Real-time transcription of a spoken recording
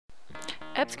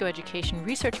EBSCO Education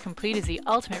Research Complete is the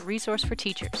ultimate resource for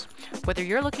teachers. Whether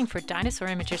you're looking for dinosaur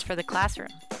images for the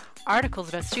classroom, articles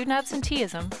about student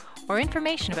absenteeism, or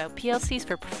information about PLCs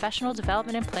for professional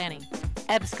development and planning,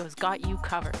 EBSCO's got you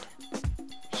covered.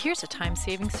 Here's a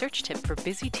time-saving search tip for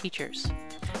busy teachers.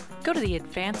 Go to the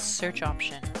Advanced Search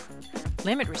option.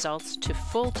 Limit results to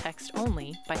full text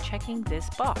only by checking this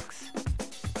box.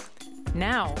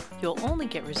 Now, you'll only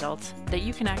get results that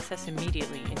you can access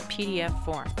immediately in PDF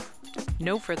form.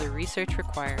 No further research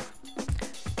required.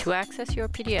 To access your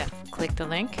PDF, click the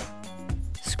link,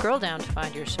 scroll down to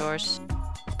find your source,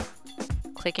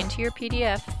 click into your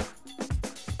PDF,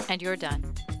 and you're done.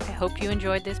 I hope you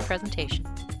enjoyed this presentation.